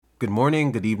Good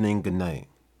morning, good evening, good night.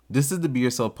 This is the Be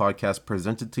Yourself podcast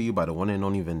presented to you by the one and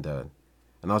only Vindad.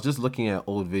 And I was just looking at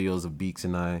old videos of Beaks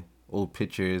and I, old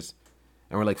pictures,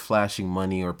 and we're like flashing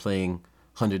money or playing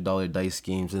 $100 dice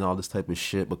games and all this type of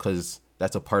shit because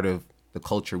that's a part of the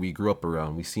culture we grew up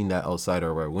around. We've seen that outside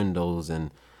of our windows and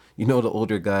the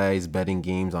older guys betting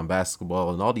games on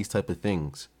basketball and all these type of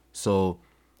things. So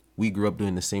we grew up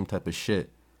doing the same type of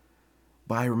shit.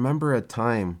 But I remember a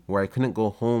time where I couldn't go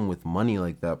home with money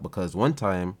like that because one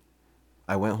time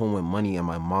I went home with money and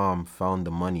my mom found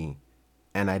the money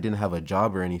and I didn't have a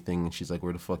job or anything. And she's like,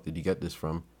 "Where the fuck did you get this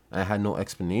from?" And I had no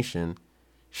explanation.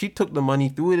 She took the money,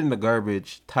 threw it in the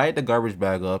garbage, tied the garbage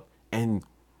bag up, and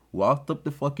walked up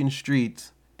the fucking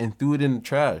street and threw it in the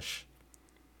trash.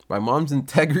 My mom's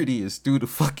integrity is through the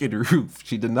fucking roof.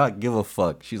 She did not give a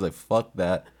fuck. She's like, "Fuck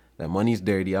that. That money's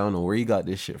dirty. I don't know where you got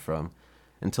this shit from."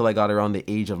 Until I got around the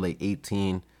age of like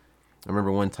 18. I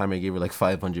remember one time I gave her like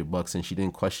 $500 and she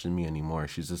didn't question me anymore.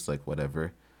 She's just like,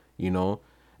 whatever, you know?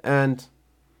 And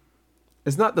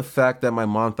it's not the fact that my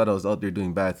mom thought I was out there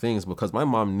doing bad things because my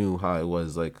mom knew how I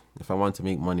was. Like, if I want to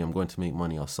make money, I'm going to make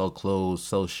money. I'll sell clothes,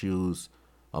 sell shoes,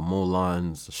 I'll mow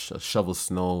lawns, shovel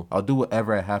snow. I'll do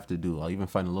whatever I have to do. I'll even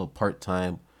find a little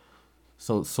part-time.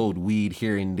 So sold weed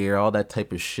here and there, all that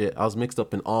type of shit. I was mixed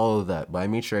up in all of that, but I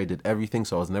made sure I did everything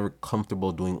so I was never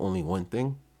comfortable doing only one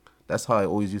thing. That's how I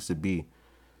always used to be.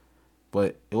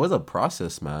 But it was a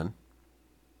process, man.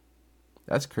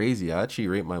 That's crazy. I actually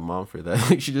rate my mom for that.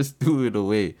 Like, she just threw it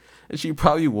away. And she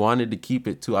probably wanted to keep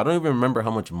it too. I don't even remember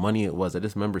how much money it was. I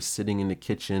just remember sitting in the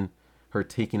kitchen, her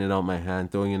taking it out my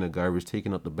hand, throwing it in the garbage,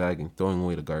 taking out the bag and throwing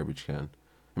away the garbage can.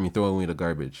 Throwing away the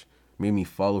garbage. Made me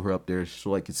follow her up there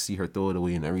so I could see her throw it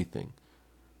away and everything.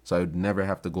 So I would never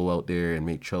have to go out there and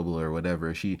make trouble or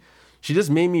whatever. She just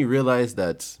made me realize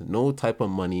that no type of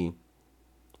money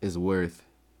is worth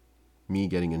me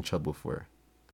getting in trouble for.